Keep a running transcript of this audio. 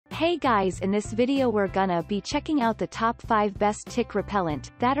Hey guys, in this video we're gonna be checking out the top 5 best tick repellent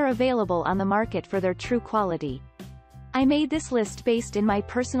that are available on the market for their true quality. I made this list based in my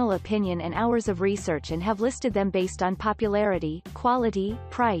personal opinion and hours of research and have listed them based on popularity, quality,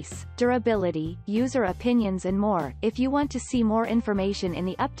 price, durability, user opinions and more. If you want to see more information in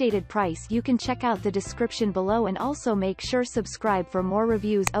the updated price you can check out the description below and also make sure subscribe for more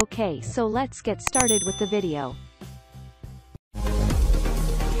reviews. Okay, so let's get started with the video.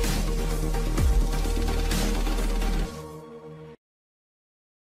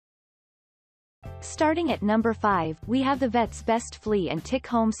 Starting at number 5, we have the Vet's Best Flea and Tick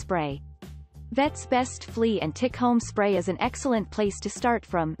Home Spray. Vet's Best Flea and Tick Home Spray is an excellent place to start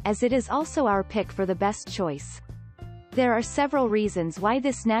from, as it is also our pick for the best choice. There are several reasons why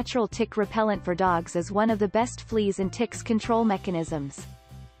this natural tick repellent for dogs is one of the best fleas and ticks control mechanisms.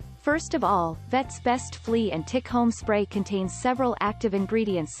 First of all, Vet's Best Flea and Tick Home Spray contains several active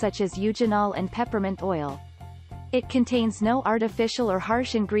ingredients such as eugenol and peppermint oil. It contains no artificial or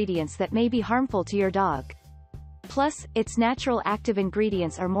harsh ingredients that may be harmful to your dog. Plus, its natural active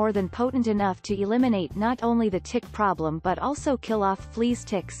ingredients are more than potent enough to eliminate not only the tick problem but also kill off fleas,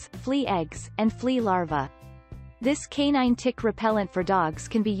 ticks, flea eggs, and flea larvae. This canine tick repellent for dogs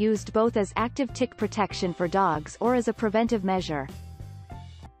can be used both as active tick protection for dogs or as a preventive measure.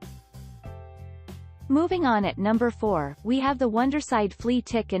 Moving on, at number 4, we have the Wondercide Flea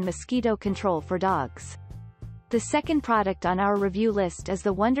Tick and Mosquito Control for Dogs. The second product on our review list is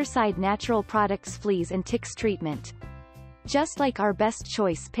the Wondercide Natural Products Fleas and Ticks Treatment. Just like our best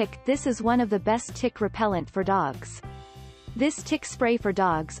choice pick, this is one of the best tick repellent for dogs. This tick spray for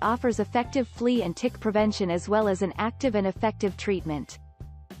dogs offers effective flea and tick prevention as well as an active and effective treatment.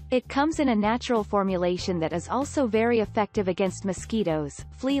 It comes in a natural formulation that is also very effective against mosquitoes,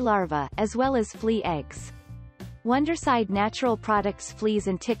 flea larvae, as well as flea eggs. Wondercide Natural Products Fleas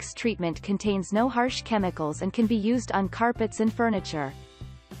and Ticks Treatment contains no harsh chemicals and can be used on carpets and furniture.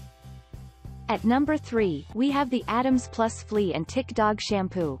 At number 3, we have the Adams Plus Flea and Tick Dog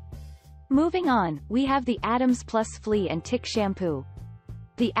Shampoo. Moving on, we have the Adams Plus Flea and Tick Shampoo.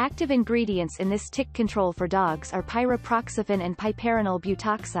 The active ingredients in this tick control for dogs are pyriproxyfen and piperenol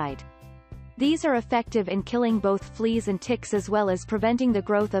butoxide. These are effective in killing both fleas and ticks as well as preventing the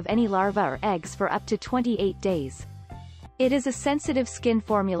growth of any larvae or eggs for up to 28 days. It is a sensitive skin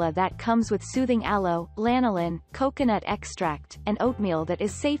formula that comes with soothing aloe, lanolin, coconut extract, and oatmeal that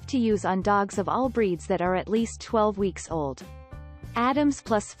is safe to use on dogs of all breeds that are at least 12 weeks old. Adams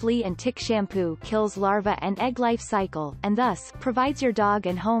Plus Flea and Tick Shampoo kills larva and egg life cycle, and thus, provides your dog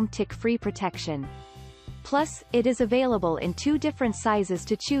and home tick-free protection. Plus, it is available in 2 different sizes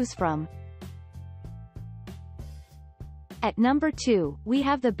to choose from. At number 2, we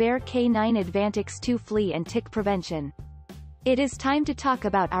have the Bear K9 Advantix 2 Flea and Tick Prevention. It is time to talk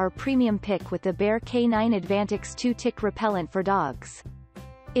about our premium pick with the Bear K9 Advantix 2 Tick Repellent for dogs.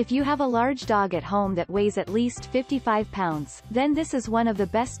 If you have a large dog at home that weighs at least 55 pounds, then this is one of the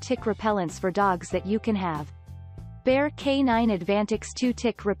best tick repellents for dogs that you can have. Bear K9 Advantix 2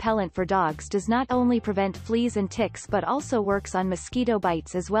 Tick Repellent for dogs does not only prevent fleas and ticks but also works on mosquito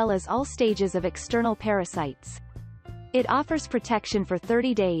bites as well as all stages of external parasites. It offers protection for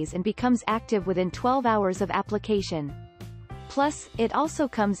 30 days and becomes active within 12 hours of application. Plus, it also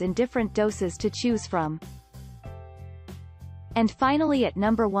comes in different doses to choose from. And finally, at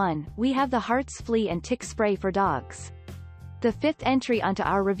number 1, we have the Hartz Flea and Tick Spray for dogs. The 5th entry onto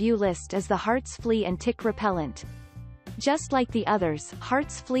our review list is the Hartz Flea and Tick Repellent. Just like the others,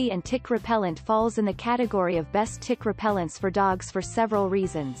 Hartz Flea and Tick Repellent falls in the category of best tick repellents for dogs for several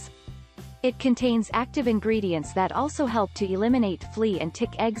reasons. It contains active ingredients that also help to eliminate flea and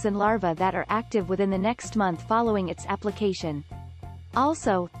tick eggs and larvae that are active within the next month following its application.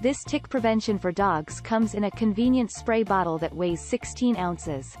 Also, this tick prevention for dogs comes in a convenient spray bottle that weighs 16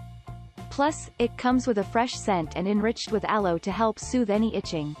 ounces. Plus, it comes with a fresh scent and enriched with aloe to help soothe any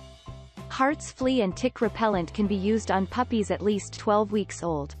itching. Hartz Flea and Tick Repellent can be used on puppies at least 12 weeks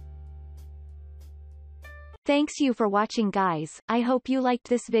old. Thanks you for watching guys, I hope you liked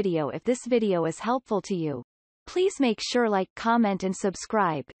this video. If this video is helpful to you, please make sure like, comment and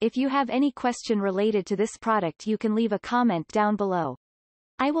subscribe. If you have any question related to this product you can leave a comment down below.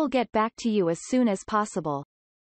 I will get back to you as soon as possible.